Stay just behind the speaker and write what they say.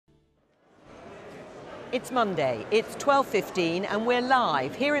It's Monday, it's 12:15 and we're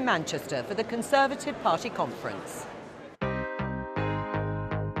live here in Manchester for the Conservative Party conference.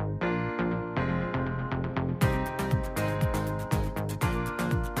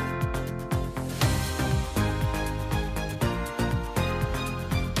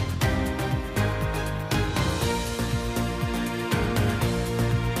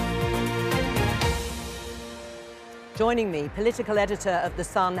 Joining me, political editor of The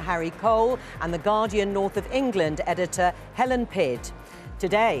Sun, Harry Cole, and The Guardian North of England editor, Helen Pidd.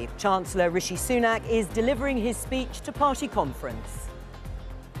 Today, Chancellor Rishi Sunak is delivering his speech to party conference.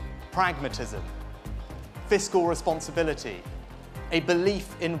 Pragmatism, fiscal responsibility, a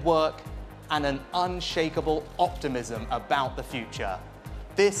belief in work and an unshakable optimism about the future.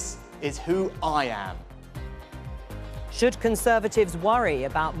 This is who I am. Should Conservatives worry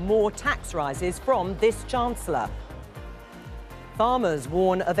about more tax rises from this Chancellor? Farmers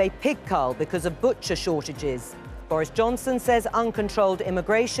warn of a pig cull because of butcher shortages. Boris Johnson says uncontrolled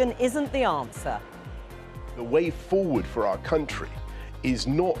immigration isn't the answer. The way forward for our country is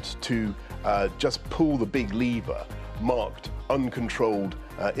not to just pull the big lever marked uncontrolled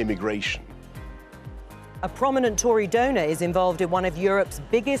immigration. A prominent Tory donor is involved in one of Europe's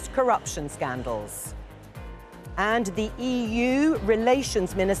biggest corruption scandals. And the EU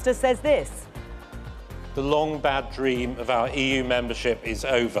Relations Minister says this. The long bad dream of our EU membership is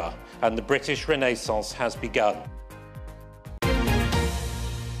over and the British Renaissance has begun.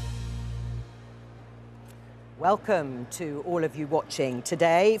 Welcome to all of you watching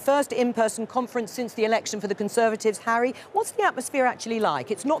today. First in-person conference since the election for the Conservatives. Harry, what's the atmosphere actually like?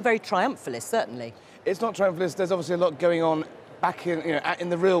 It's not very triumphalist, certainly. It's not triumphalist. There's obviously a lot going on back in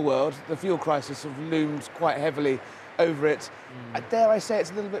the real world. The fuel crisis have loomed quite heavily over it. Dare I say it's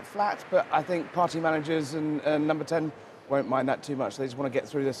a little bit flat, but I think party managers and Number 10 won't mind that too much. They just want to get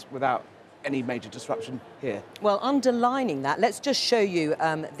through this without any major disruption here. Well, underlining that, let's just show you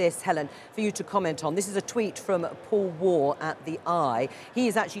this, Helen, for you to comment on. This is a tweet from Paul Waugh at The Eye. He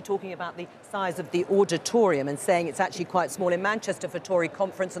is actually talking about the size of the auditorium and saying it's actually quite small in Manchester for Tory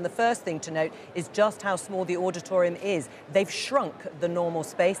conference. And the first thing to note is just how small the auditorium is. They've shrunk the normal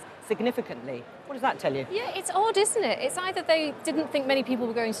space significantly. What does that tell you? Yeah, it's odd, isn't it? It's either they didn't think many people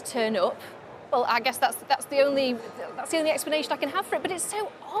were going to turn up. Well, I guess that's the only explanation I can have for it. But it's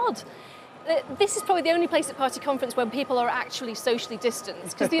so odd. This is probably the only place at party conference where people are actually socially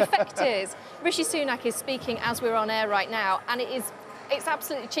distanced, because the effect is Rishi Sunak is speaking as we're on air right now, and it's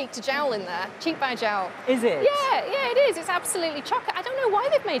absolutely cheek to jowl in there, cheek by jowl. Is it? Yeah, it is. It's absolutely chocker. I don't know why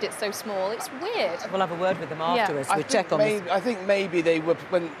they've made it so small. It's weird. We'll have a word with them afterwards. Yeah. We'll check on this. I think maybe they were,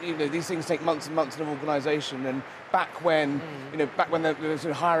 when these things take months and months of organisation, and back when they were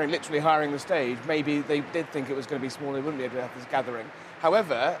sort of literally hiring the stage, maybe they did think it was going to be small. They wouldn't be able to have this gathering.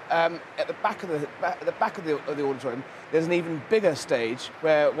 However, at the back of the auditorium, there's an even bigger stage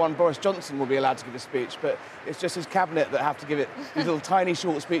where one Boris Johnson will be allowed to give a speech, but it's just his cabinet that have to give it these little tiny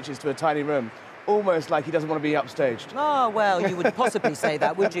short speeches to a tiny room, almost like he doesn't want to be upstaged. Oh, well, you would possibly say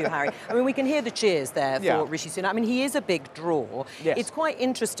that, would you, Harry? I mean, we can hear the cheers there for Rishi Sunak. I mean, he is a big draw. Yes. It's quite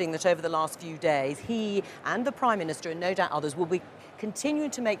interesting that over the last few days, he and the Prime Minister, and no doubt others, will be continuing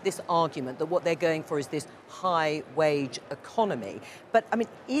to make this argument that what they're going for is this high-wage economy. But, I mean,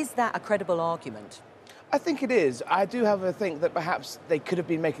 is that a credible argument? I think it is. I do have a think that perhaps they could have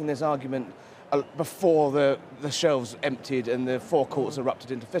been making this argument before the shelves emptied and the forecourts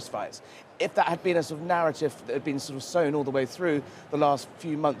erupted into fistfights. If that had been a sort of narrative that had been sort of sown all the way through the last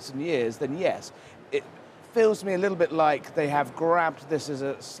few months and years, then yes. It feels to me a little bit like they have grabbed this as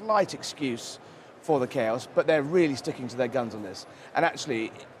a slight excuse for the chaos, but they're really sticking to their guns on this. And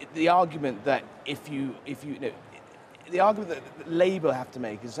actually, the argument that the argument that Labour have to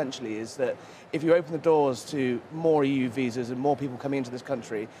make essentially is that if you open the doors to more EU visas and more people coming into this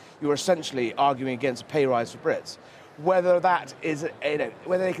country, you're essentially arguing against a pay rise for Brits. Whether that is,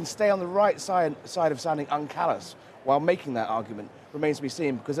 whether they can stay on the right side of sounding uncallous while making that argument remains to be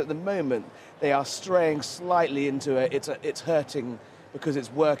seen, because at the moment they are straying slightly into it's hurting because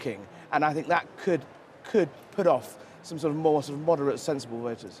it's working. And I think that could put off some sort of more moderate, sensible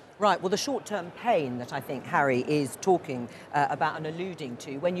voters. Right, well, the short-term pain that I think Harry is talking about and alluding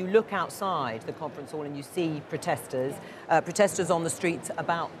to, when you look outside the conference hall and you see protesters on the streets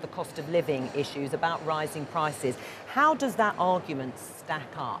about the cost of living issues, about rising prices, how does that argument stack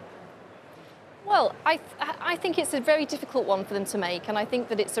up? Well, I think it's a very difficult one for them to make, and I think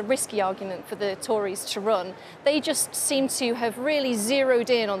that it's a risky argument for the Tories to run. They just seem to have really zeroed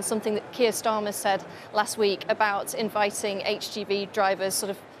in on something that Keir Starmer said last week about inviting HGV drivers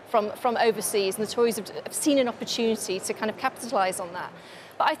sort of from overseas, and the Tories have seen an opportunity to kind of capitalise on that.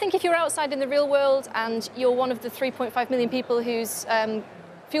 But I think if you're outside in the real world and you're one of the 3.5 million people whose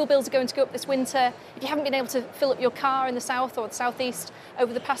fuel bills are going to go up this winter, if you haven't been able to fill up your car in the south or the southeast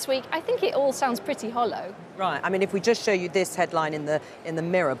over the past week, I think it all sounds pretty hollow. Right. I mean, if we just show you this headline in the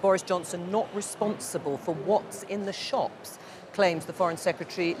Mirror, Boris Johnson not responsible for what's in the shops, claims the Foreign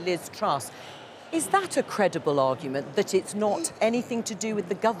Secretary Liz Truss. Is that a credible argument, that it's not anything to do with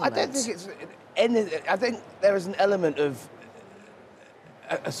the government? I don't think it's anything. I think there is an element of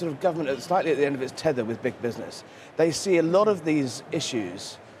a sort of government slightly at the end of its tether with big business. They see a lot of these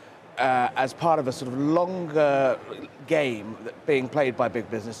issues as part of a sort of longer game being played by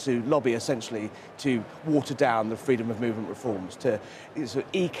big business to lobby essentially to water down the freedom of movement reforms, to sort of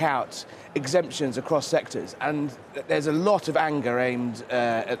eke out exemptions across sectors. And there's a lot of anger aimed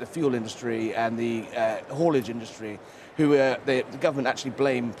at the fuel industry and the haulage industry, who the government actually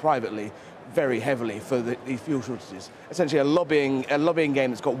blame privately very heavily for these fuel shortages. Essentially a lobbying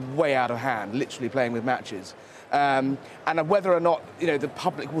game that's got way out of hand, literally playing with matches. And whether or not the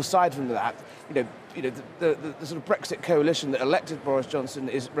public will side from that, the sort of Brexit coalition that elected Boris Johnson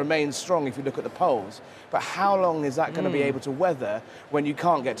remains strong if you look at the polls. But how long is that going to be able to weather when you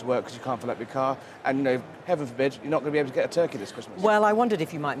can't get to work because you can't fill up your car, and heaven forbid, you're not going to be able to get a turkey this Christmas? Well, I wondered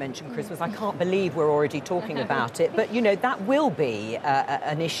if you might mention Christmas. I can't believe we're already talking about it. But that will be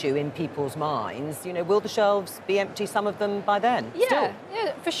an issue in people's minds. Will the shelves be empty, some of them, by then? Yeah,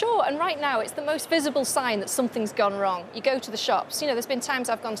 for sure. And right now, it's the most visible sign that something's gone wrong. You go to the shops. There's been times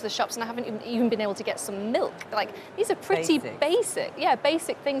I've gone to the shops and I haven't even been able to get some milk. Like, these are pretty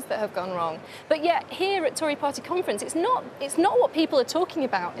basic things that have gone wrong. But yet, here at Tory Party conference, it's not what people are talking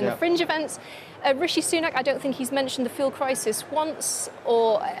about in the fringe events. Rishi Sunak, I don't think he's mentioned the fuel crisis once,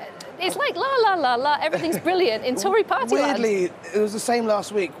 or it's like la la la la, everything's brilliant in Tory Party land. Weirdly, it was the same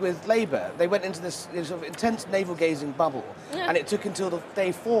last week with Labour. They went into this sort of intense navel-gazing bubble, and it took until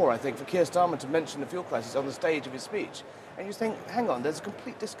day 4, I think, for Keir Starmer to mention the fuel crisis on the stage of his speech. And you think, hang on, there's a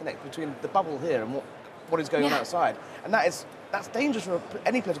complete disconnect between the bubble here and what is going on outside. And that's dangerous for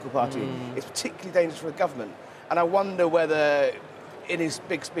any political party. It's particularly dangerous for a government. And I wonder whether, in his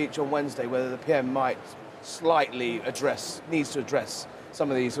big speech on Wednesday, whether the PM might slightly needs to address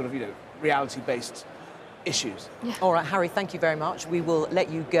some of these sort of, reality-based issues. Yeah. All right, Harry, thank you very much. We will let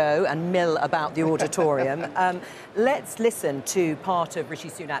you go and mill about the auditorium. Let's listen to part of Rishi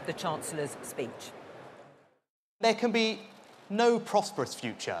Sunak, the Chancellor's speech. There can be no prosperous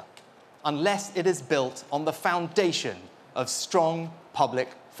future unless it is built on the foundation of strong public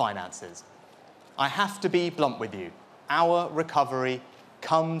finances. I have to be blunt with you. Our recovery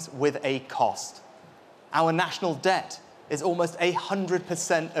comes with a cost. Our national debt is almost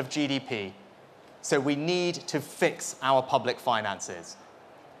 100% of GDP, so we need to fix our public finances.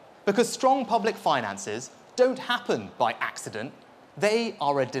 Because strong public finances don't happen by accident. They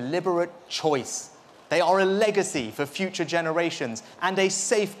are a deliberate choice. They are a legacy for future generations and a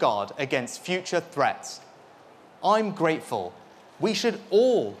safeguard against future threats. I'm grateful. We should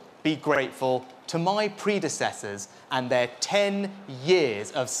all be grateful to my predecessors and their 10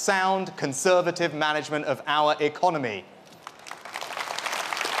 years of sound Conservative management of our economy.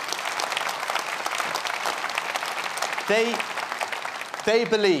 They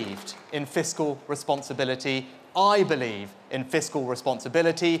believed in fiscal responsibility. I believe in fiscal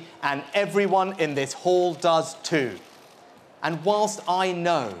responsibility, and everyone in this hall does too. And whilst I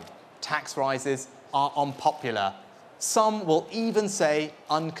know tax rises are unpopular, some will even say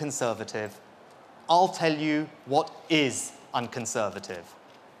unconservative, I'll tell you what is unconservative.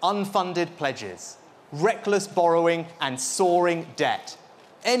 Unfunded pledges, reckless borrowing and soaring debt.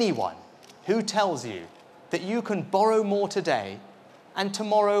 Anyone who tells you that you can borrow more today and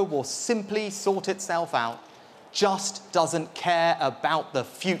tomorrow will simply sort itself out just doesn't care about the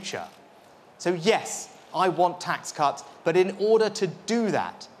future. So yes, I want tax cuts, but in order to do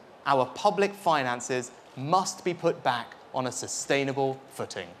that, our public finances must be put back on a sustainable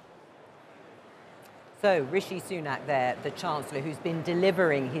footing. So, Rishi Sunak there, the Chancellor, who's been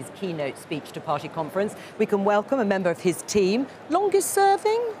delivering his keynote speech to party conference. We can welcome a member of his team. Longest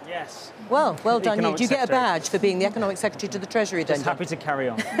serving? Yes. Well done you. Do you get a badge for being the Economic Secretary to the Treasury? Just happy to carry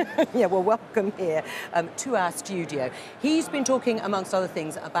on. Yeah, well, welcome here to our studio. He's been talking, amongst other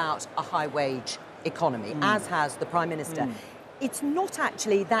things, about a high-wage economy, as has the Prime Minister. It's not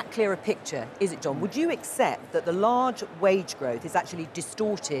actually that clear a picture, is it, John? Would you accept that the large wage growth is actually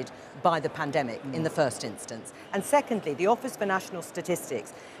distorted by the pandemic in the first instance? And secondly, the Office for National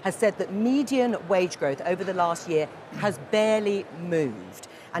Statistics has said that median wage growth over the last year has barely moved.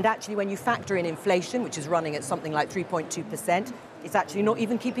 And actually, when you factor in inflation, which is running at something like 3.2%, it's actually not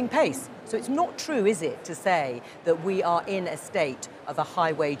even keeping pace. So it's not true, is it, to say that we are in a state of a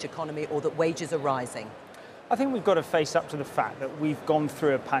high wage economy or that wages are rising? I think we've got to face up to the fact that we've gone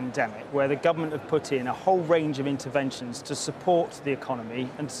through a pandemic where the government have put in a whole range of interventions to support the economy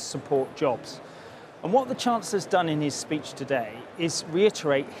and to support jobs. And what the Chancellor's done in his speech today is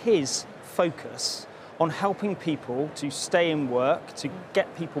reiterate his focus on helping people to stay in work, to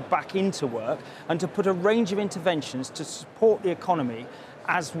get people back into work, and to put a range of interventions to support the economy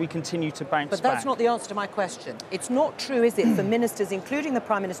as we continue to bounce back. But that's not the answer to my question. It's not true, is it, for ministers, including the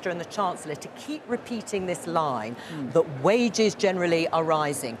Prime Minister and the Chancellor, to keep repeating this line that wages generally are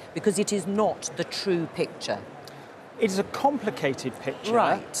rising, because it is not the true picture. It is a complicated picture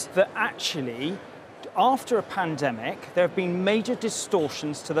Right. that actually, after a pandemic, there have been major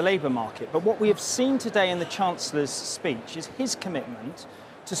distortions to the labour market. But what we have seen today in the Chancellor's speech is his commitment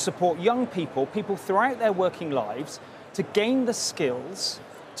to support young people, people throughout their working lives, to gain the skills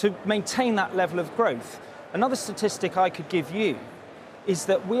to maintain that level of growth. Another statistic I could give you is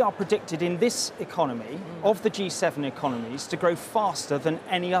that we are predicted in this economy, of the G7 economies, to grow faster than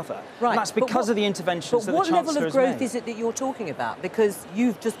any other. Right. And that's because of the interventions that the Chancellor has made. But what level of growth is it that you're talking about? Because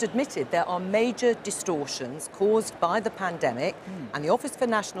you've just admitted there are major distortions caused by the pandemic, and the Office for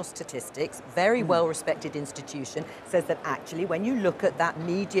National Statistics, very well-respected institution, says that actually when you look at that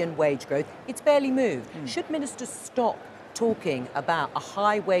median wage growth, it's barely moved. Should ministers stop talking about a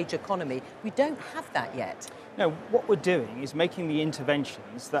high-wage economy? We don't have that yet. No, what we're doing is making the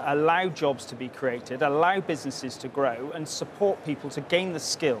interventions that allow jobs to be created, allow businesses to grow and support people to gain the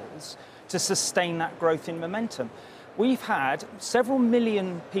skills to sustain that growth in momentum. We've had several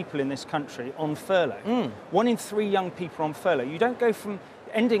million people in this country on furlough. 1 in 3 young people on furlough. You don't go from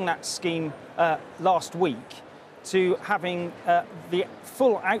ending that scheme last week to having the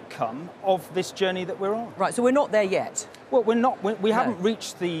full outcome of this journey that we're on. Right, so we're not there yet. Well, we're not. We haven't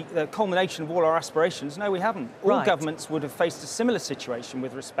reached the culmination of all our aspirations. No, we haven't. All Right. governments would have faced a similar situation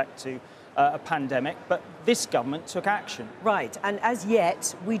with respect to a pandemic, but this government took action. Right, and as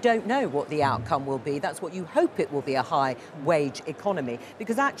yet, we don't know what the outcome will be. That's what you hope it will be, a high-wage economy.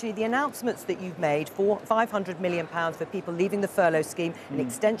 Because actually, the announcements that you've made for £500 million for people leaving the furlough scheme, an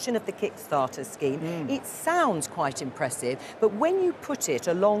extension of the Kickstarter scheme, it sounds quite impressive. But when you put it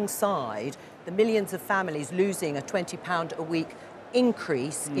alongside the millions of families losing a £20 a week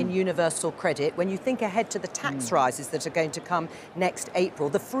increase in universal credit, when you think ahead to the tax rises that are going to come next April,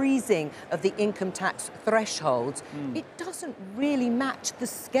 the freezing of the income tax thresholds, it doesn't really match the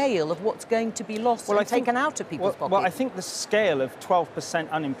scale of what's going to be lost and taken out of people's pockets. Well, I think the scale of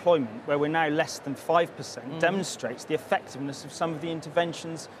 12% unemployment, where we're now less than 5%, demonstrates the effectiveness of some of the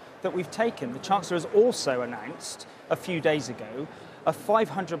interventions that we've taken. The Chancellor has also announced a few days ago a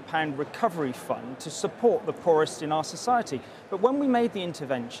 £500 recovery fund to support the poorest in our society. But when we made the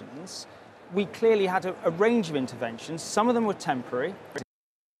interventions, we clearly had a range of interventions. Some of them were temporary.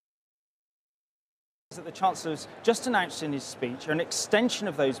 That the Chancellor has just announced in his speech are an extension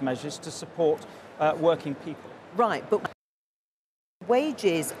of those measures to support working people. Right, but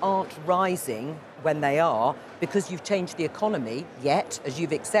wages aren't rising when they are because you've changed the economy yet, as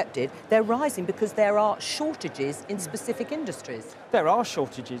you've accepted. They're rising because there are shortages in specific industries. There are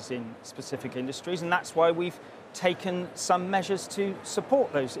shortages in specific industries, and that's why we've taken some measures to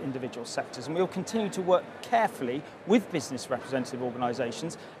support those individual sectors. And we'll continue to work carefully with business representative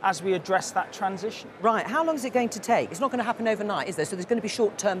organisations as we address that transition. Right, how long is it going to take? It's not going to happen overnight, is there? So there's going to be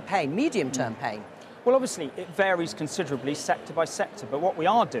short-term pain, medium-term pain. Well, obviously, it varies considerably sector by sector, but what we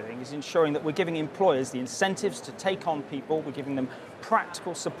are doing is ensuring that we're giving employers the incentives to take on people, we're giving them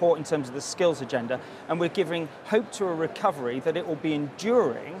practical support in terms of the skills agenda, and we're giving hope to a recovery that it will be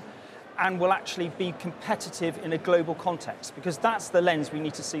enduring and will actually be competitive in a global context, because that's the lens we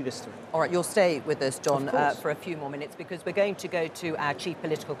need to see this through. All right, you'll stay with us, John, for a few more minutes, because we're going to go to our chief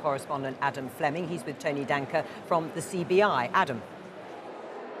political correspondent, Adam Fleming. He's with Tony Danker from the CBI. Adam.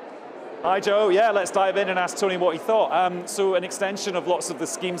 Hi Joe, yeah, let's dive in and ask Tony what he thought. So an extension of lots of the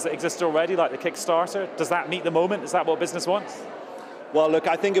schemes that exist already, like the Kickstarter, does that meet the moment? Is that what business wants? Well, look,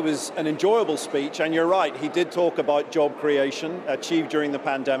 I think it was an enjoyable speech, and you're right, he did talk about job creation achieved during the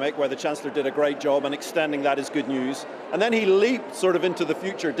pandemic, where the Chancellor did a great job, and extending that is good news. And then he leaped sort of into the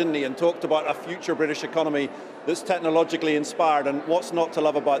future, didn't he, and talked about a future British economy that's technologically inspired, and what's not to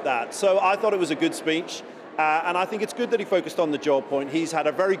love about that. So I thought it was a good speech. And I think it's good that he focused on the job point. He's had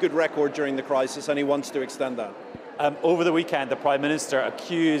a very good record during the crisis, and he wants to extend that. Over the weekend, the Prime Minister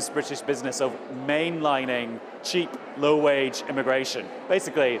accused British business of mainlining cheap, low-wage immigration,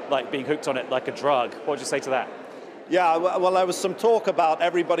 basically like being hooked on it like a drug. What would you say to that? Yeah, well, there was some talk about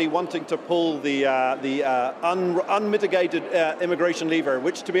everybody wanting to pull the unmitigated immigration lever,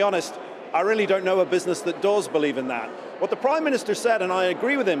 which, to be honest, I really don't know a business that does believe in that. What the Prime Minister said, and I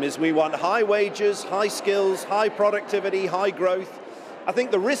agree with him, is we want high wages, high skills, high productivity, high growth. I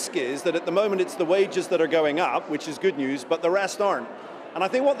think the risk is that at the moment it's the wages that are going up, which is good news, but the rest aren't. And I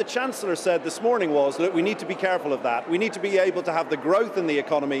think what the Chancellor said this morning was that we need to be careful of that. We need to be able to have the growth in the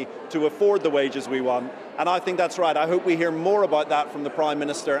economy to afford the wages we want. And I think that's right. I hope we hear more about that from the Prime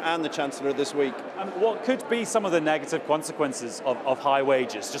Minister and the Chancellor this week. What could be some of the negative consequences of high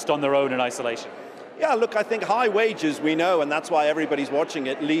wages, just on their own in isolation? Yeah, look, I think high wages, we know, and that's why everybody's watching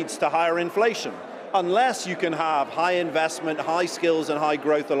it, leads to higher inflation. Unless you can have high investment, high skills and high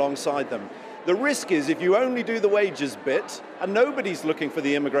growth alongside them. The risk is if you only do the wages bit, and nobody's looking for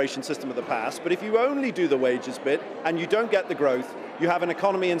the immigration system of the past, but if you only do the wages bit and you don't get the growth, you have an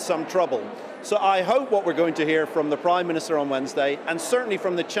economy in some trouble. So I hope what we're going to hear from the Prime Minister on Wednesday, and certainly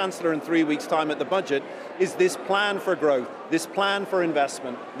from the Chancellor in 3 weeks' time at the budget, is this plan for growth, this plan for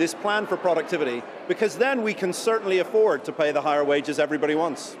investment, this plan for productivity, because then we can certainly afford to pay the higher wages everybody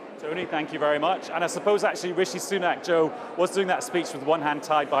wants. Tony, thank you very much. And I suppose actually Rishi Sunak, Joe, was doing that speech with one hand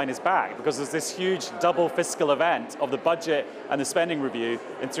tied behind his back because there's this huge double fiscal event of the budget and the spending review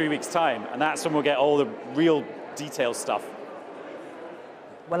in 3 weeks' time. And that's when we'll get all the real detailed stuff.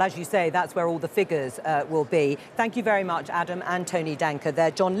 Well, as you say, that's where all the figures will be. Thank you very much, Adam and Tony Danker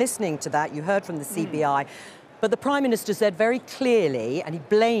there. John, listening to that, you heard from the CBI. But the Prime Minister said very clearly, and he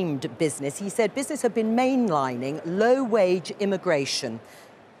blamed business, he said business had been mainlining low-wage immigration.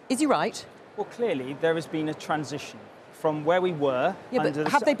 Is he right? Well, clearly, there has been a transition from where we were. Yeah, but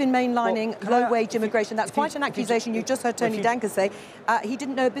have they been mainlining low-wage immigration? That's quite an accusation. You just heard Tony Danker say he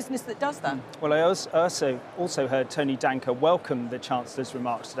didn't know a business that does that. Well, I also heard Tony Danker welcome the Chancellor's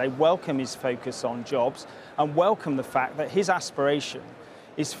remarks today, welcome his focus on jobs, and welcome the fact that his aspiration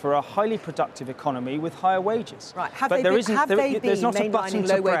is for a highly productive economy with higher wages. Right. Have they been mainlining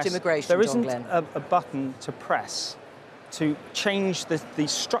low-wage immigration, There John isn't Glen? a button to press to change the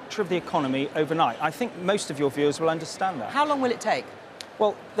structure of the economy overnight. I think most of your viewers will understand that. How long will it take?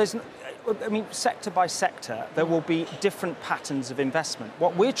 Well, sector by sector, there will be different patterns of investment.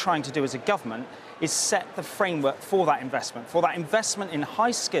 What we're trying to do as a government is set the framework for that investment in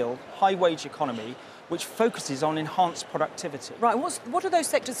high-skill, high-wage economy, which focuses on enhanced productivity. Right, what are those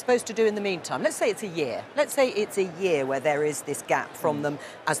sectors supposed to do in the meantime? Let's say it's a year. Let's say it's a year where there is this gap from them,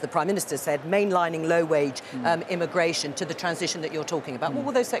 as the Prime Minister said, mainlining low-wage immigration to the transition that you're talking about. What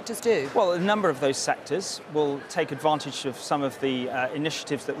will those sectors do? Well, a number of those sectors will take advantage of some of the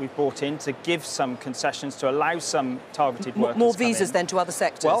initiatives that we've brought in to give some concessions, to allow some targeted workers more visas then to other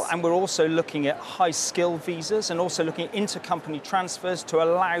sectors? Well, and we're also looking at high-skill visas and also looking at intercompany transfers to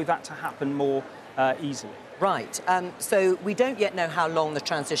allow that to happen more easily. Right, so we don't yet know how long the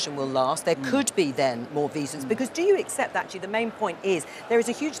transition will last. There could be then more visas, because do you accept that actually the main point is there is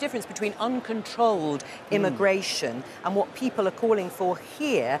a huge difference between uncontrolled immigration and what people are calling for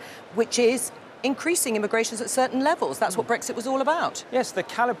here, which is increasing immigrations at certain levels. That's what Brexit was all about. Yes, the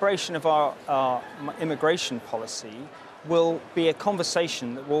calibration of our immigration policy will be a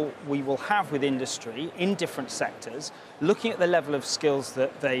conversation that we will have with industry in different sectors, looking at the level of skills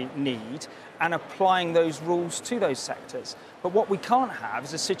that they need and applying those rules to those sectors. But what we can't have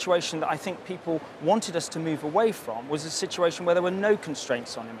is a situation that I think people wanted us to move away from, was a situation where there were no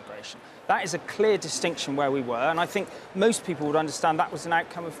constraints on immigration. That is a clear distinction where we were, and I think most people would understand that was an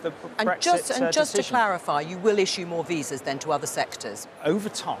outcome of the Brexit decision. And just to clarify, you will issue more visas then to other sectors? Over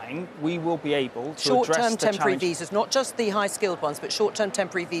time, we will be able to address the short-term temporary challenge. visas, not just the high-skilled ones, but short-term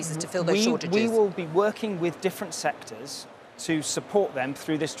temporary visas to fill those shortages. We will be working with different sectors to support them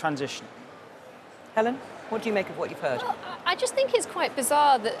through this transition. Helen, what do you make of what you've heard? Well, I just think it's quite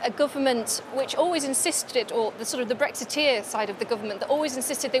bizarre that a government which always insisted, or the sort of the Brexiteer side of the government that always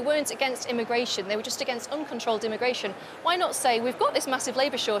insisted they weren't against immigration, they were just against uncontrolled immigration. Why not say, we've got this massive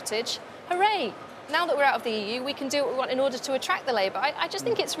labour shortage, hooray, now that we're out of the EU, we can do what we want in order to attract the labour. I just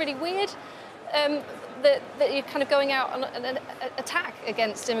think it's really weird that you're kind of going out on an attack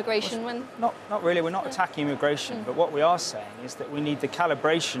against immigration when... Not really, we're not attacking immigration, but what we are saying is that we need the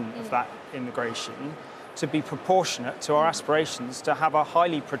calibration of that immigration to be proportionate to our aspirations to have a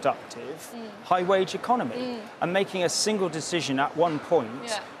highly productive, high-wage economy. And making a single decision at one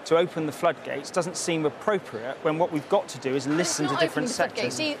point to open the floodgates doesn't seem appropriate when what we've got to do is listen to different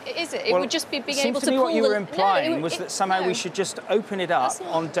sectors. Is it? It would just be being able to pull. It seems to me what you were implying was that somehow we should just open it up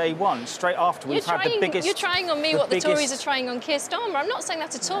on day one, straight after we've had the biggest... You're trying on me what the Tories are trying on Keir Starmer. I'm not saying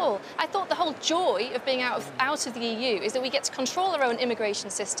that at all. I thought the whole joy of being out of the EU is that we get to control our own immigration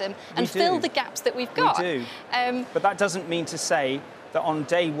system and fill the gaps that we've got. We do. But that doesn't mean to say that on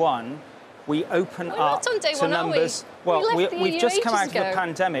day one we open up to numbers. Well, we've just come out of the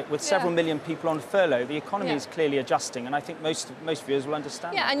pandemic with several million people on furlough. The economy is clearly adjusting, and I think most viewers will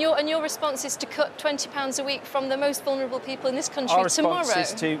understand. Yeah, and your response is to cut £20 a week from the most vulnerable people in this country tomorrow. Our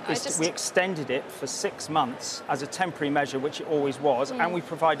response is we extended it for 6 months as a temporary measure, which it always was, and we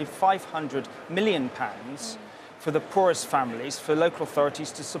provided £500 million for the poorest families, for local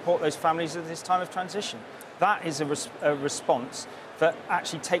authorities to support those families at this time of transition. That is a response that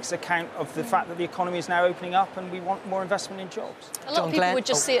actually takes account of the fact that the economy is now opening up and we want more investment in jobs. A lot of people would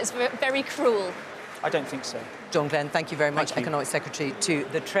just see it as very cruel. I don't think so. John Glen, thank you very much, Economic Secretary to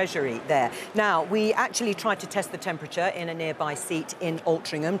the Treasury there. Now, we actually tried to test the temperature in a nearby seat in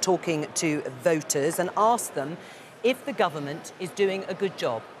Altrincham, talking to voters, and asked them if the government is doing a good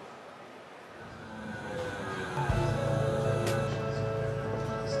job.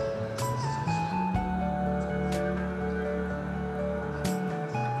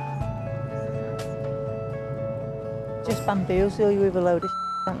 Just bamboozle you with a load of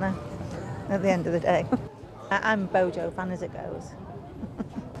aren't they? At the end of the day. I'm Bojo fan as it goes.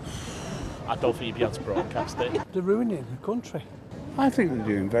 I don't think you'd be able to broadcast it. They're ruining the country. I think they're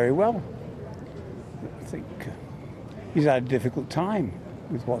doing very well. I think he's had a difficult time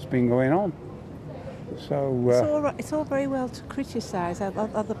with what's been going on. So it's all very well to criticise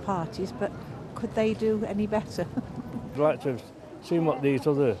other parties, but could they do any better? I'd like to have seen what these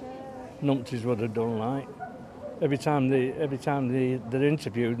other numpties would have done like. Every time they're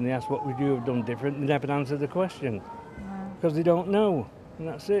interviewed and they ask what would you have done different, they never answer the question because they don't know, and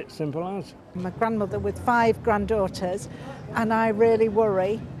that's it, simple as. I'm a grandmother with 5 granddaughters, and I really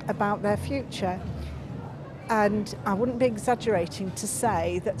worry about their future. And I wouldn't be exaggerating to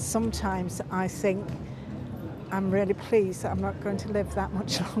say that sometimes I think I'm really pleased that I'm not going to live that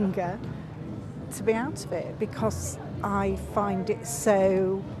much longer to be out of it, because I find it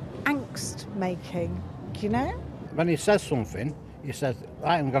so angst-making, you know? When he says something, he says,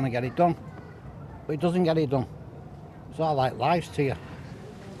 right, I'm going to get it done. But he doesn't get it done. It's all like lies to you.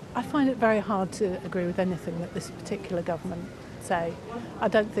 I find it very hard to agree with anything that this particular government say. I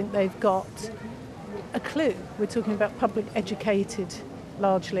don't think they've got a clue. We're talking about public educated,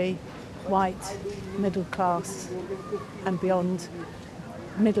 largely white, middle class and beyond,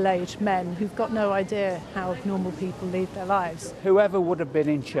 middle-aged men who've got no idea how normal people lead their lives. Whoever would have been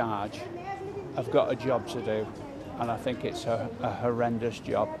in charge have got a job to do, and I think it's a horrendous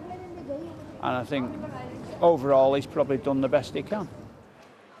job. And I think overall he's probably done the best he can.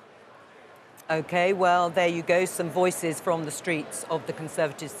 OK, well, there you go, some voices from the streets of the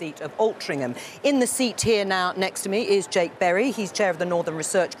Conservative seat of Altrincham. In the seat here now next to me is Jake Berry. He's chair of the Northern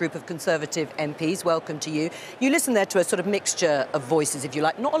Research Group of Conservative MPs. Welcome to you. You listen there to a sort of mixture of voices, if you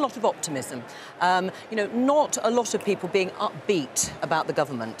like, not a lot of optimism. You know, not a lot of people being upbeat about the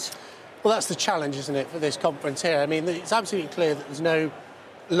government. Well, that's the challenge, isn't it, for this conference here? I mean, it's absolutely clear that there's no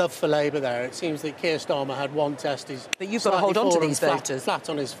love for Labour there. It seems that Keir Starmer had one test. But you've got to hold on to these voters. Flat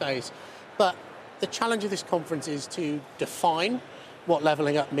on his face. But the challenge of this conference is to define what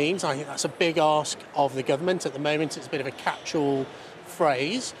levelling up means. I think that's a big ask of the government. At the moment, it's a bit of a catch-all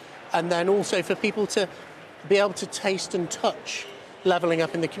phrase. And then also for people to be able to taste and touch levelling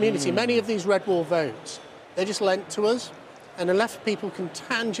up in the community. Many of these red wall votes, they're just lent to us. And unless people can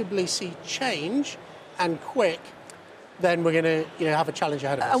tangibly see change and quick, then we're going to have a challenge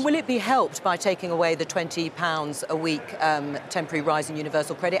ahead of us. And will it be helped by taking away the £20 a week temporary rise in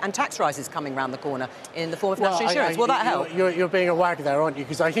universal credit and tax rises coming round the corner in the form of national insurance? Will that help? You're being a wag there, aren't you?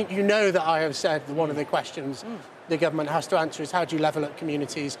 Because I think you know that I have said that one of the questions the government has to answer is how do you level up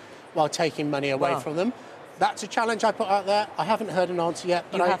communities while taking money away from them? That's a challenge I put out there. I haven't heard an answer yet,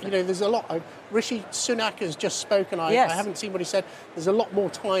 but there's a lot. Rishi Sunak has just spoken. I haven't seen what he said. There's a lot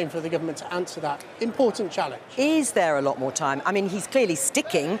more time for the government to answer that important challenge. Is there a lot more time? I mean, he's clearly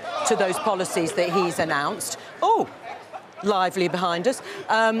sticking to those policies that he's announced. Oh, lively behind us.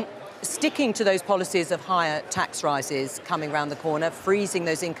 Sticking to those policies of higher tax rises coming round the corner, freezing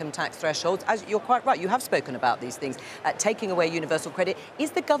those income tax thresholds. As you're quite right, you have spoken about these things. Taking away universal credit.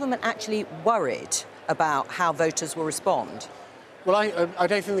 Is the government actually worried about how voters will respond? Well, I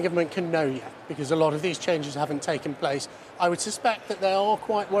don't think the government can know yet, because a lot of these changes haven't taken place. I would suspect that they are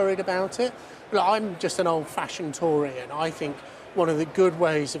quite worried about it. But I'm just an old-fashioned Tory, and I think one of the good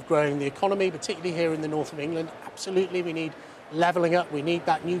ways of growing the economy, particularly here in the north of England, absolutely we need levelling up. We need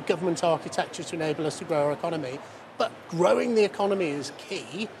that new government architecture to enable us to grow our economy. But growing the economy is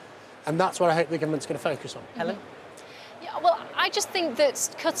key, and that's what I hope the government's going to focus on. Helen? Yeah, well, I just think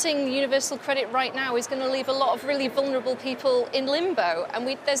that cutting universal credit right now is going to leave a lot of really vulnerable people in limbo.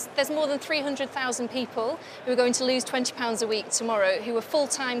 And there's more than 300,000 people who are going to lose £20 a week tomorrow who are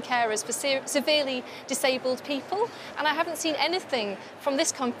full-time carers for severely disabled people. And I haven't seen anything from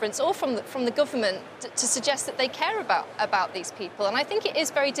this conference or from the government to suggest that they care about these people. And I think it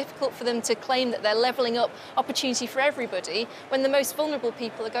is very difficult for them to claim that they're levelling up opportunity for everybody when the most vulnerable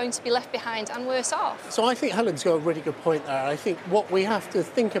people are going to be left behind and worse off. So I think Helen's got a really good point there. I think what we have to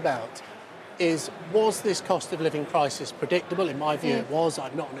think about is, was this cost of living crisis predictable? In my view, it was.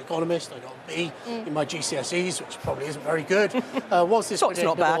 I'm not an economist. I got a B in my GCSEs, which probably isn't very good. Was this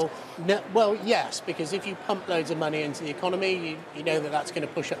predictable? Not bad. No, well, yes, because if you pump loads of money into the economy, you know that that's going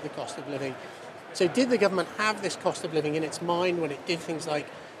to push up the cost of living. So did the government have this cost of living in its mind when it did things like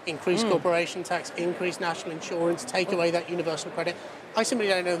increase corporation tax, increase national insurance, take away that universal credit? I simply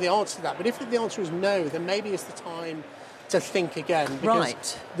don't know the answer to that. But if the answer is no, then maybe it's the time to think again. Because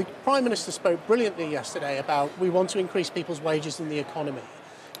right. The Prime Minister spoke brilliantly yesterday about we want to increase people's wages in the economy.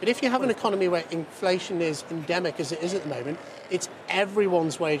 But if you have an economy where inflation is endemic, as it is at the moment, it's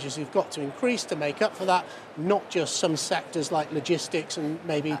everyone's wages who've got to increase to make up for that, not just some sectors like logistics and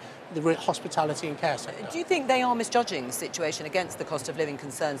maybe the hospitality and care sector. Do you think they are misjudging the situation against the cost of living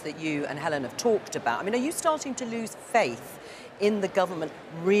concerns that you and Helen have talked about? I mean, are you starting to lose faith in the government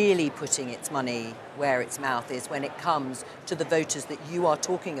really putting its money where its mouth is when it comes to the voters that you are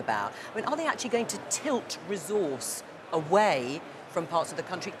talking about? I mean, are they actually going to tilt resource away from parts of the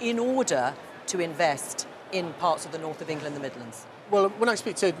country in order to invest in parts of the north of England, the Midlands? Well, when I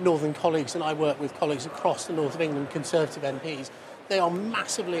speak to northern colleagues, and I work with colleagues across the north of England, Conservative MPs, they are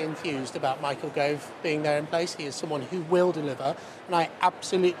massively enthused about Michael Gove being there in place. He is someone who will deliver, and I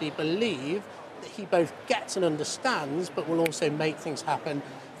absolutely believe that he both gets and understands, but will also make things happen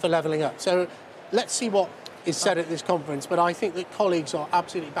for levelling up. So let's see what is said at this conference, but I think that colleagues are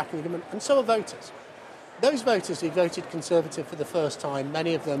absolutely backing the government, and so are voters. Those voters who voted Conservative for the first time,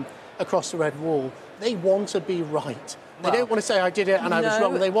 many of them across the Red Wall, they want to be right. They don't want to say I did it and I was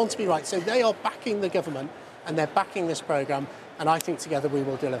wrong, they want to be right. So they are backing the government and they're backing this programme, and I think together we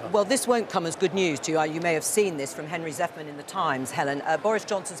will deliver. Well, this won't come as good news to you. You may have seen this from Henry Zeffman in The Times, Helen. Boris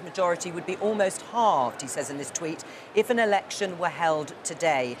Johnson's majority would be almost halved, he says in this tweet, if an election were held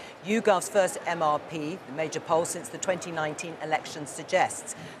today. YouGov's first MRP, the major poll since the 2019 election,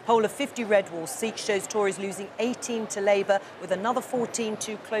 suggests. Poll of 50 Red Wall seats shows Tories losing 18 to Labour, with another 14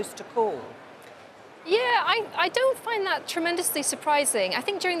 too close to call. Yeah, I don't find that tremendously surprising. I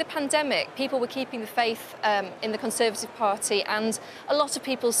think during the pandemic, people were keeping the faith in the Conservative Party, and a lot of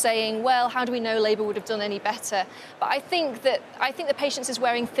people saying, well, how do we know Labour would have done any better? But I think the patience is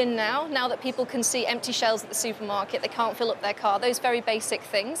wearing thin now that people can see empty shelves at the supermarket, they can't fill up their car, those very basic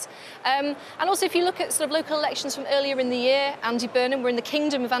things. And also, if you look at sort of local elections from earlier in the year, Andy Burnham, we're in the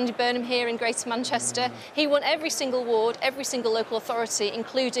kingdom of Andy Burnham here in Greater Manchester. He won every single ward, every single local authority,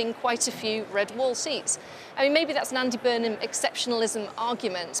 including quite a few Red Wall seats. I mean, maybe that's an Andy Burnham exceptionalism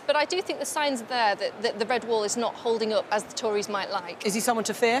argument, but I do think the signs are there that the Red Wall is not holding up as the Tories might like. Is he someone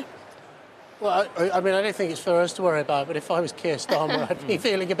to fear? Well, I mean, I don't think it's for us to worry about, but if I was Keir Starmer, I'd be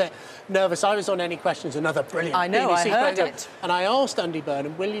feeling a bit nervous. I was on Any Questions, another brilliant BBC I heard program, it. and I asked Andy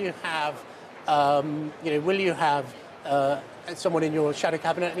Burnham, will you have someone in your shadow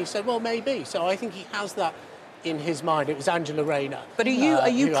cabinet? And he said, well, maybe. So I think he has that in his mind. It was Angela Rayner. But are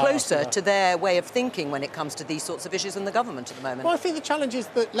you closer to their way of thinking when it comes to these sorts of issues in the government at the moment? Well, I think the challenge is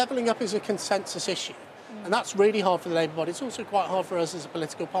that levelling up is a consensus issue. And that's really hard for the Labour Party. It's also quite hard for us as a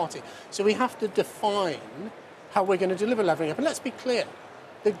political party. So we have to define how we're going to deliver levelling up. And let's be clear,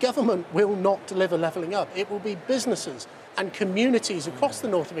 the government will not deliver levelling up. It will be businesses and communities across the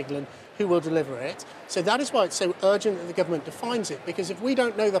north of England who will deliver it. So that is why it's so urgent that the government defines it, because if we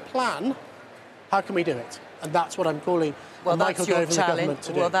don't know the plan, how can we do it? And that's what I'm calling Michael Gove and the government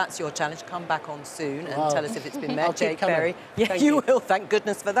to do. Well, that's your challenge. Come back on soon and tell us if it's been met. Jake Berry. Yeah, you will. Thank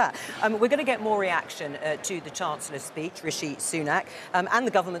goodness for that. We're going to get more reaction to the Chancellor's speech, Rishi Sunak, and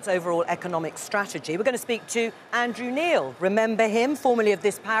the government's overall economic strategy. We're going to speak to Andrew Neil. Remember him, formerly of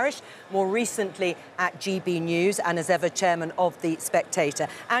this parish, more recently at GB News, and as ever, chairman of The Spectator.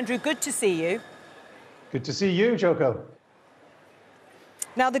 Andrew, good to see you. Good to see you, Joko.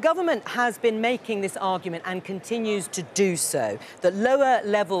 Now, the government has been making this argument and continues to do so, that lower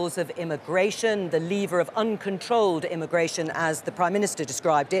levels of immigration, the lever of uncontrolled immigration, as the Prime Minister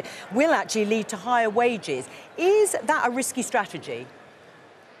described it, will actually lead to higher wages. Is that a risky strategy?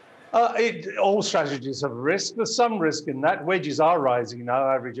 All strategies have risk. There's some risk in that. Wages are rising now.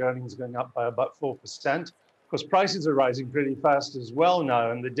 Average earnings going up by about 4%. Of course, prices are rising pretty fast as well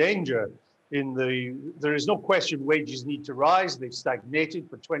now. And the danger there is no question wages need to rise. They've stagnated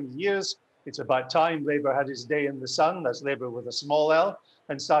for 20 years. It's about time Labour had its day in the sun. That's Labour with a small L,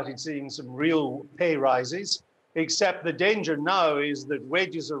 and started seeing some real pay rises. Except the danger now is that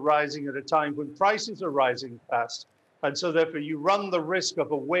wages are rising at a time when prices are rising fast. And so therefore you run the risk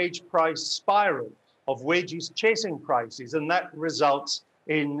of a wage price spiral, of wages chasing prices, and that results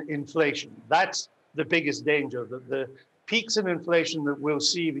in inflation. That's the biggest danger, that the peaks in inflation that we'll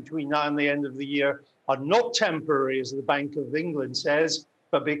see between now and the end of the year are not temporary, as the Bank of England says,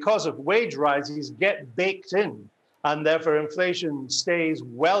 but because of wage rises get baked in, and therefore inflation stays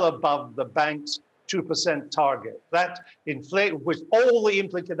well above the bank's 2% target. That with all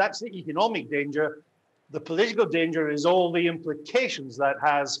the that's the economic danger. The political danger is all the implications that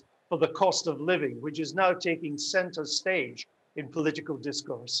has for the cost of living, which is now taking center stage in political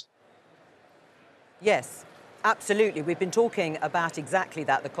discourse. Yes. Absolutely. We've been talking about exactly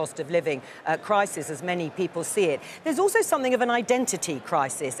that, the cost of living crisis, as many people see it. There's also something of an identity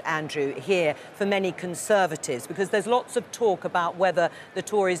crisis, Andrew, here for many Conservatives, because there's lots of talk about whether the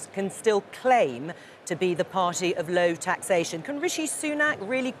Tories can still claim to be the party of low taxation. Can Rishi Sunak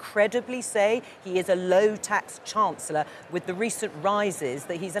really credibly say he is a low-tax chancellor with the recent rises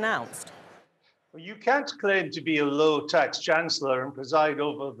that he's announced? Well, you can't claim to be a low-tax chancellor and preside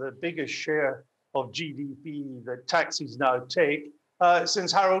over the biggest share of GDP that taxis now take since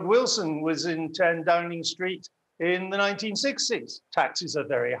Harold Wilson was in 10 Downing Street in the 1960s. Taxes are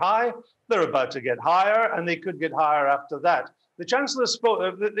very high, they're about to get higher, and they could get higher after that. The Chancellor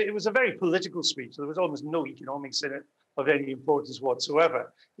spoke, it was a very political speech. There was almost no economics in it of any importance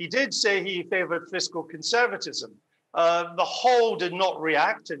whatsoever. He did say he favoured fiscal conservatism. The whole did not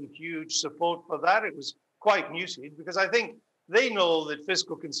react in huge support for that. It was quite muted because I think they know that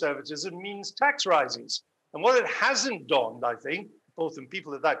fiscal conservatism means tax rises. And what it hasn't dawned, I think, both in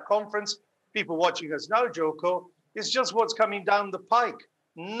people at that conference, people watching us now, Joko, is just what's coming down the pike.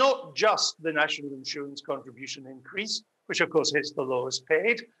 Not just the national insurance contribution increase, which of course hits the lowest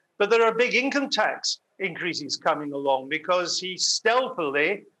paid, but there are big income tax increases coming along because he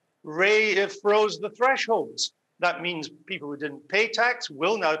stealthily froze the thresholds. That means people who didn't pay tax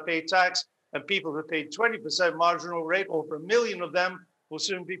will now pay tax, and people who paid 20% marginal rate, over 1 million of them, will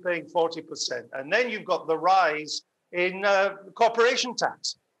soon be paying 40%. And then you've got the rise in corporation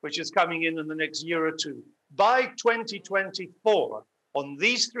tax, which is coming in the next year or two. By 2024, on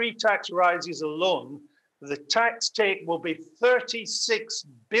these three tax rises alone, the tax take will be £36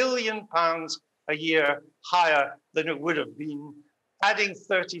 billion a year higher than it would have been. Adding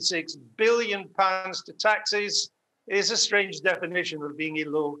 £36 billion to taxes is a strange definition of being a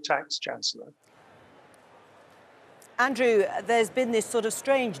low-tax chancellor. Andrew, there's been this sort of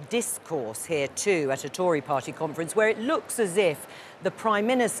strange discourse here too at a Tory party conference where it looks as if the Prime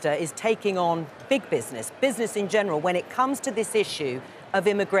Minister is taking on big business, business in general, when it comes to this issue of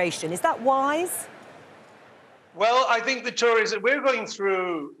immigration. Is that wise? Well, I think the Tories, we're going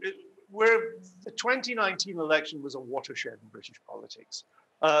through, the 2019 election was a watershed in British politics.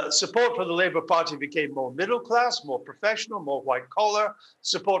 Support for the Labour Party became more middle class, more professional, more white collar.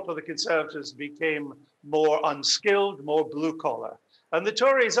 Support for the Conservatives became more unskilled, more blue collar. And the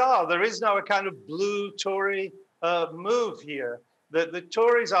Tories there is now a kind of blue Tory move here. The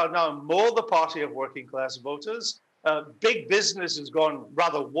Tories are now more the party of working class voters. Big business has gone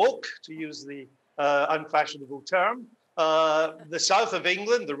rather woke, to use the unfashionable term. The south of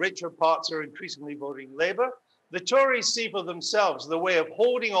England, the richer parts, are increasingly voting Labour. The Tories see for themselves the way of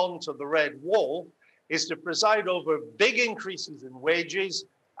holding on to the red wall is to preside over big increases in wages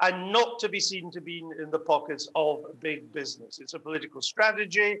and not to be seen to be in the pockets of big business. It's a political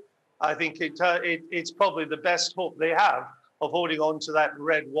strategy. I think it's probably the best hope they have of holding on to that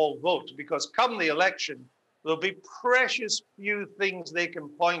red wall vote, because come the election, there'll be precious few things they can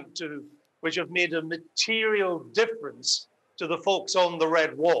point to which have made a material difference to the folks on the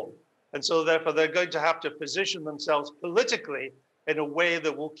red wall. And so therefore they're going to have to position themselves politically in a way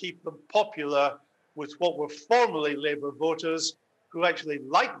that will keep them popular with what were formerly Labour voters who actually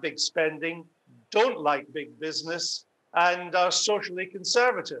like big spending, don't like big business, and are socially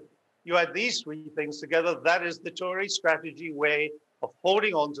conservative. You add these three things together, that is the Tory strategy way of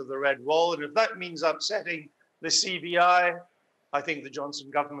holding on to the red wall. And if that means upsetting the CBI, I think the Johnson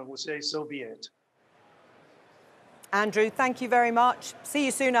government will say, so be it. Andrew, thank you very much. See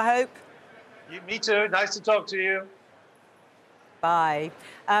you soon, I hope. Me too. Nice to talk to you. Bye.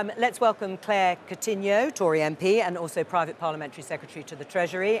 Let's welcome Claire Coutinho, Tory MP and also Private Parliamentary Secretary to the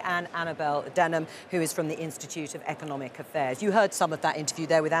Treasury, and Annabel Denham, who is from the Institute of Economic Affairs. You heard some of that interview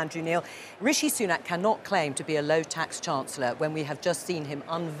there with Andrew Neil. Rishi Sunak cannot claim to be a low-tax chancellor when we have just seen him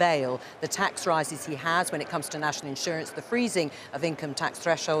unveil the tax rises he has when it comes to national insurance, the freezing of income tax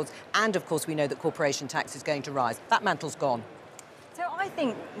thresholds, and, of course, we know that corporation tax is going to rise. That mantle's gone. So I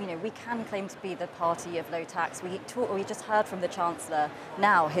think, we can claim to be the party of low tax. We just heard from the Chancellor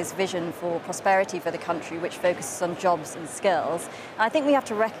now his vision for prosperity for the country, which focuses on jobs and skills. And I think we have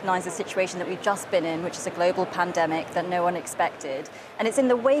to recognise the situation that we've just been in, which is a global pandemic that no one expected. And it's in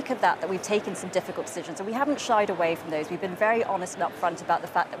the wake of that we've taken some difficult decisions. And we haven't shied away from those. We've been very honest and upfront about the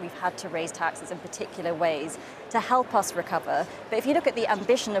fact that we've had to raise taxes in particular ways to help us recover. But if you look at the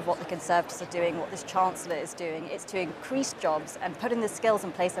ambition of what the Conservatives are doing, what this Chancellor is doing, it's to increase jobs and put in the skills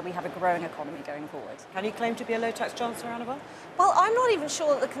in place that we have a growing economy going forward. Can you claim to be a low-tax chancellor, Annabel? Well, I'm not even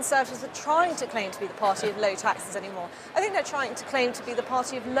sure that the Conservatives are trying to claim to be the party of low taxes anymore. I think they're trying to claim to be the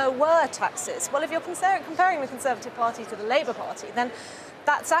party of lower taxes. Well, if you're comparing the Conservative Party to the Labour Party, then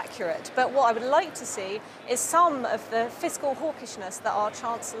that's accurate. But what I would like to see is some of the fiscal hawkishness that our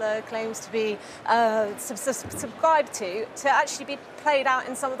Chancellor claims to be subscribed to actually be played out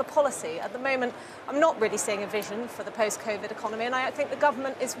in some of the policy. At the moment, I'm not really seeing a vision for the post-COVID economy, and I think the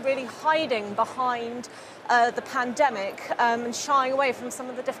government is really hiding behind the pandemic and shying away from some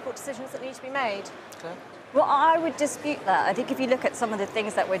of the difficult decisions that need to be made. Claire? Well, I would dispute that. I think if you look at some of the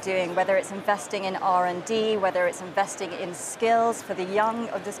things that we're doing, whether it's investing in R&D, whether it's investing in skills for the young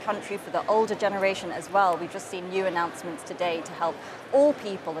of this country, for the older generation as well, we've just seen new announcements today to help all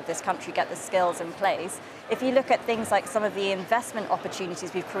people of this country get the skills in place. If you look at things like some of the investment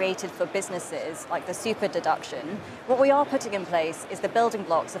opportunities we've created for businesses, like the super deduction, what we are putting in place is the building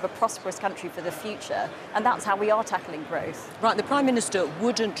blocks of a prosperous country for the future, and that's how we are tackling growth. Right, the Prime Minister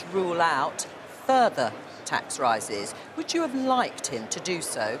wouldn't rule out further tax rises. Would you have liked him to do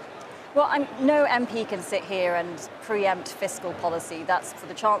so? Well, no MP can sit here and preempt fiscal policy. That's for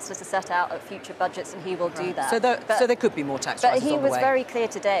the Chancellor to set out at future budgets, and he will do that. So there could be more tax rises on the way. But he was very clear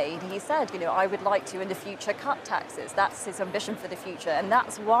today. He said, I would like to, in the future, cut taxes. That's his ambition for the future, and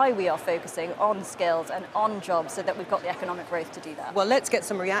that's why we are focusing on skills and on jobs, so that we've got the economic growth to do that. Well, let's get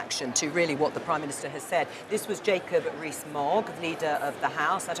some reaction to really what the Prime Minister has said. This was Jacob Rees-Mogg, leader of the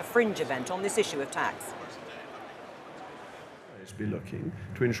House, at a fringe event on this issue of tax. Be looking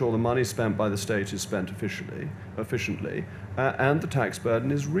to ensure the money spent by the state is spent efficiently, and the tax burden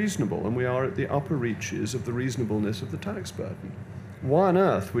is reasonable, and we are at the upper reaches of the reasonableness of the tax burden. Why on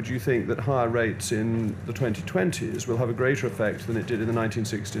earth would you think that higher rates in the 2020s will have a greater effect than it did in the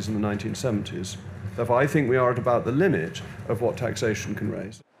 1960s and the 1970s? Therefore, I think we are at about the limit of what taxation can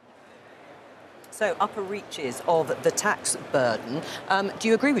raise. So, upper reaches of the tax burden. Do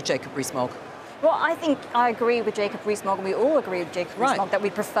you agree with Jacob Rees-Mogg? Well, I think I agree with Jacob Rees-Mogg, and we all agree with Jacob Rees-Mogg that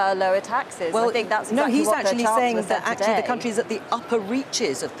we prefer lower taxes. Well, I think that's exactly he's what actually the saying Chancellor that said actually today. the country is at the upper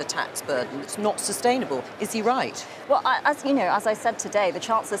reaches of the tax burden. It's not sustainable. Is he right? Well, as I said today, the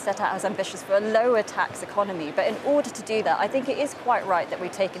Chancellor set out as ambitious for a lower tax economy. But in order to do that, I think it is quite right that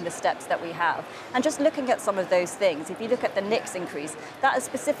we've taken the steps that we have. And just looking at some of those things, if you look at the NICS increase, that is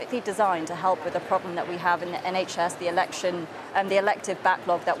specifically designed to help with the problem that we have in the NHS, the election and the elective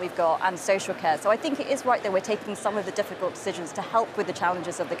backlog that we've got, and social care. So I think it is right that we're taking some of the difficult decisions to help with the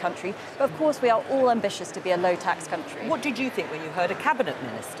challenges of the country. But of course, we are all ambitious to be a low-tax country. What did you think when you heard a cabinet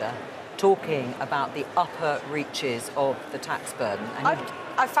minister talking about the upper reaches of the tax burden?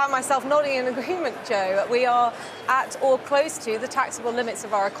 I found myself nodding in agreement, Joe. We are at or close to the taxable limits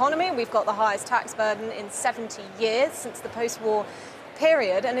of our economy. We've got the highest tax burden in 70 years since the post-war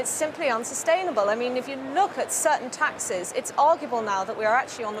period, and it's simply unsustainable. I mean, if you look at certain taxes, it's arguable now that we are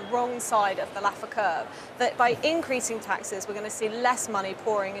actually on the wrong side of the Laffer curve, that by increasing taxes, we're going to see less money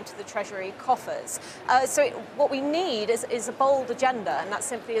pouring into the Treasury coffers. What we need is a bold agenda, and that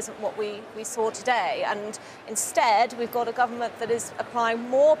simply isn't what we saw today. And instead, we've got a government that is applying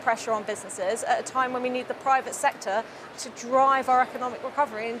more pressure on businesses at a time when we need the private sector to drive our economic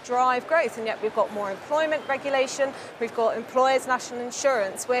recovery and drive growth. And yet we've got more employment regulation, we've got employers' national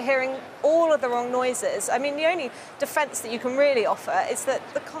insurance, we're hearing all of the wrong noises. I mean, the only defence that you can really offer is that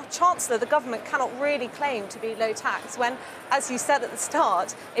the Chancellor, the government, cannot really claim to be low tax when, as you said at the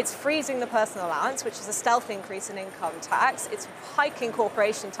start, it's freezing the personal allowance, which is a stealth increase in income tax, it's hiking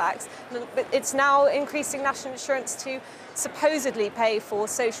corporation tax, it's now increasing national insurance to supposedly pay for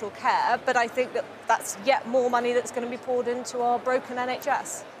social care, but I think that that's yet more money that's going to be poured into our broken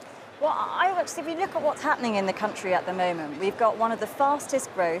NHS. Well, if you look at what's happening in the country at the moment, we've got one of the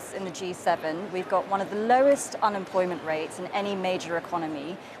fastest growths in the G7, we've got one of the lowest unemployment rates in any major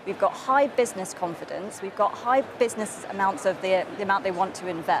economy, we've got high business confidence, we've got high business amounts of the amount they want to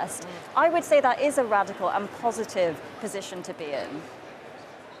invest. I would say that is a radical and positive position to be in.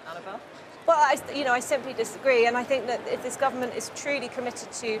 Annabelle? Well, I simply disagree, and I think that if this government is truly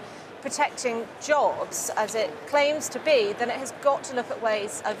committed to protecting jobs, as it claims to be, then it has got to look at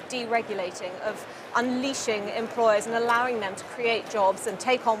ways of deregulating, of unleashing employers and allowing them to create jobs and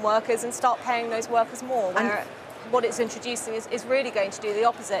take on workers and start paying those workers more. Where what it's introducing is really going to do the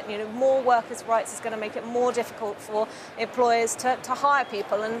opposite. You know, more workers' rights is going to make it more difficult for employers to hire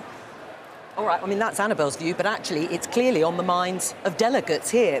people. And all right, I mean, that's Annabelle's view, but actually it's clearly on the minds of delegates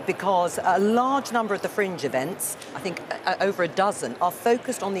here because a large number of the fringe events, I think over a dozen, are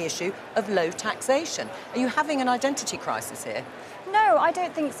focused on the issue of low taxation. Are you having an identity crisis here? No, I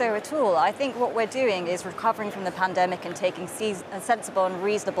don't think so at all. I think what we're doing is recovering from the pandemic and taking sensible and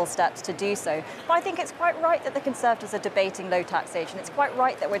reasonable steps to do so. But I think it's quite right that the Conservatives are debating low taxation. It's quite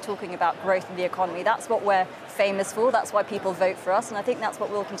right that we're talking about growth in the economy. That's what we're famous for. That's why people vote for us. And I think that's what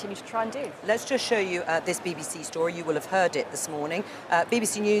we'll continue to try and do. Let's just show you this BBC story. You will have heard it this morning.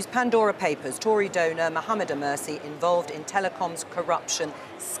 BBC News, Pandora Papers, Tory donor Mohammed Amersi involved in telecoms corruption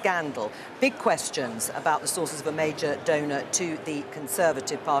scandal. Big questions about the sources of a major donor to the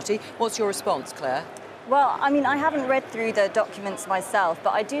Conservative Party. What's your response, Claire? Well, I mean, I haven't read through the documents myself, but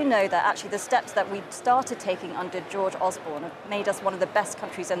I do know that actually the steps that we started taking under George Osborne have made us one of the best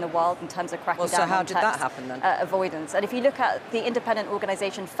countries in the world in terms of cracking down on tax avoidance. And if you look at the independent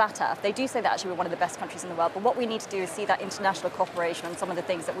organisation FATF, they do say that actually we're one of the best countries in the world, but what we need to do is see that international cooperation on some of the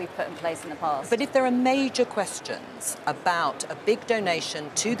things that we've put in place in the past. But if there are major questions about a big donation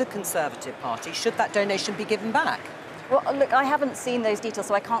to the Conservative Party, should that donation be given back? Well, look, I haven't seen those details,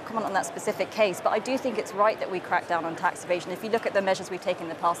 so I can't comment on that specific case, but I do think it's right that we crack down on tax evasion. If you look at the measures we've taken in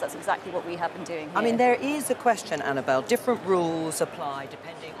the past, that's exactly what we have been doing here. I mean, there is a question, Annabelle. Different rules apply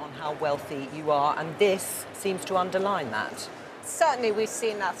depending on how wealthy you are, and this seems to underline that. Certainly we've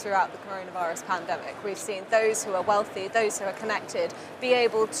seen that throughout the coronavirus pandemic. We've seen those who are wealthy, those who are connected, be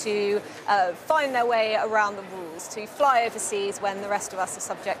able to find their way around the rules, to fly overseas when the rest of us are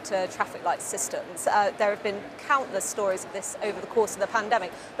subject to traffic light systems. There have been countless stories of this over the course of the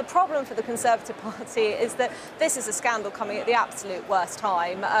pandemic. The problem for the Conservative Party is that this is a scandal coming at the absolute worst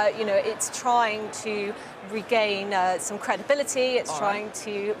time. It's trying to regain some credibility, it's trying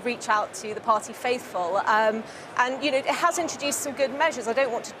to reach out to the party faithful, and it has introduced some good measures. I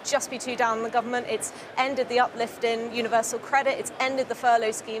don't want to just be too down on the government. It's ended the uplift in universal credit, it's ended the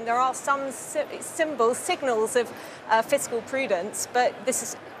furlough scheme. There are some signals of fiscal prudence, but this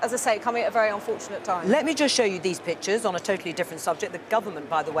is, as I say, coming at a very unfortunate time. Let me just show you these pictures on a totally different subject. The government,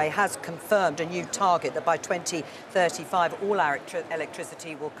 by the way, has confirmed a new target that by 2035 all our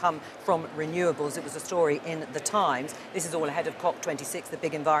electricity will come from renewables. It was a story in The Times. This is all ahead of COP26, the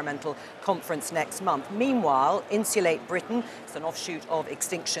big environmental conference next month. Meanwhile, Insulate Britain, it's an offshoot of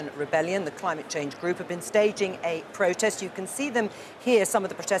Extinction Rebellion, the climate change group, have been staging a protest. You can see them here, some of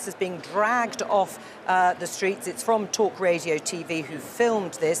the protesters being dragged off the streets. It's from Talk Radio TV who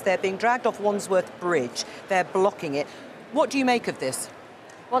filmed this. They're being dragged off Wandsworth Bridge. They're blocking it. What do you make of this?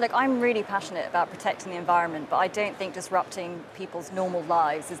 Well, look, I'm really passionate about protecting the environment, but I don't think disrupting people's normal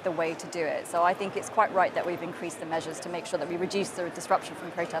lives is the way to do it. So I think it's quite right that we've increased the measures to make sure that we reduce the disruption from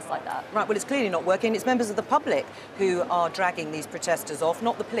protests like that. Right, well, it's clearly not working. It's members of the public who are dragging these protesters off,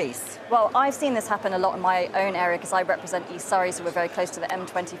 not the police. Well, I've seen this happen a lot in my own area because I represent East Surrey, so we're very close to the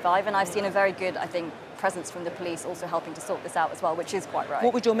M25, and I've seen a very good, I think, presence from the police also helping to sort this out as well, which is quite right.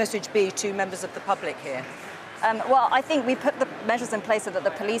 What would your message be to members of the public here? Well, I think we put the measures in place so that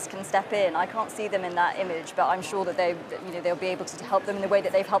the police can step in. I can't see them in that image, but I'm sure that they'll be able to help them in the way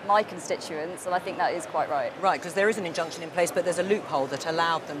that they've helped my constituents, and I think that is quite right. Right, because there is an injunction in place, but there's a loophole that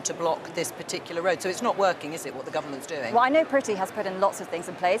allowed them to block this particular road. So it's not working, is it, what the government's doing? Well, I know Pretty has put in lots of things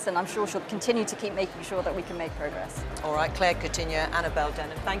in place, and I'm sure she'll continue to keep making sure that we can make progress. All right, Claire Coutinho, Annabelle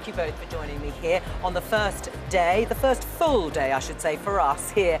Denham, thank you both for joining me here on the first day, the first full day, I should say, for us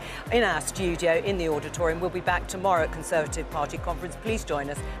here in our studio in the auditorium. We'll be back tomorrow at Conservative Party conference. Please join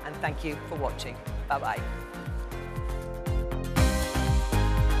us, and thank you for watching. Bye-bye.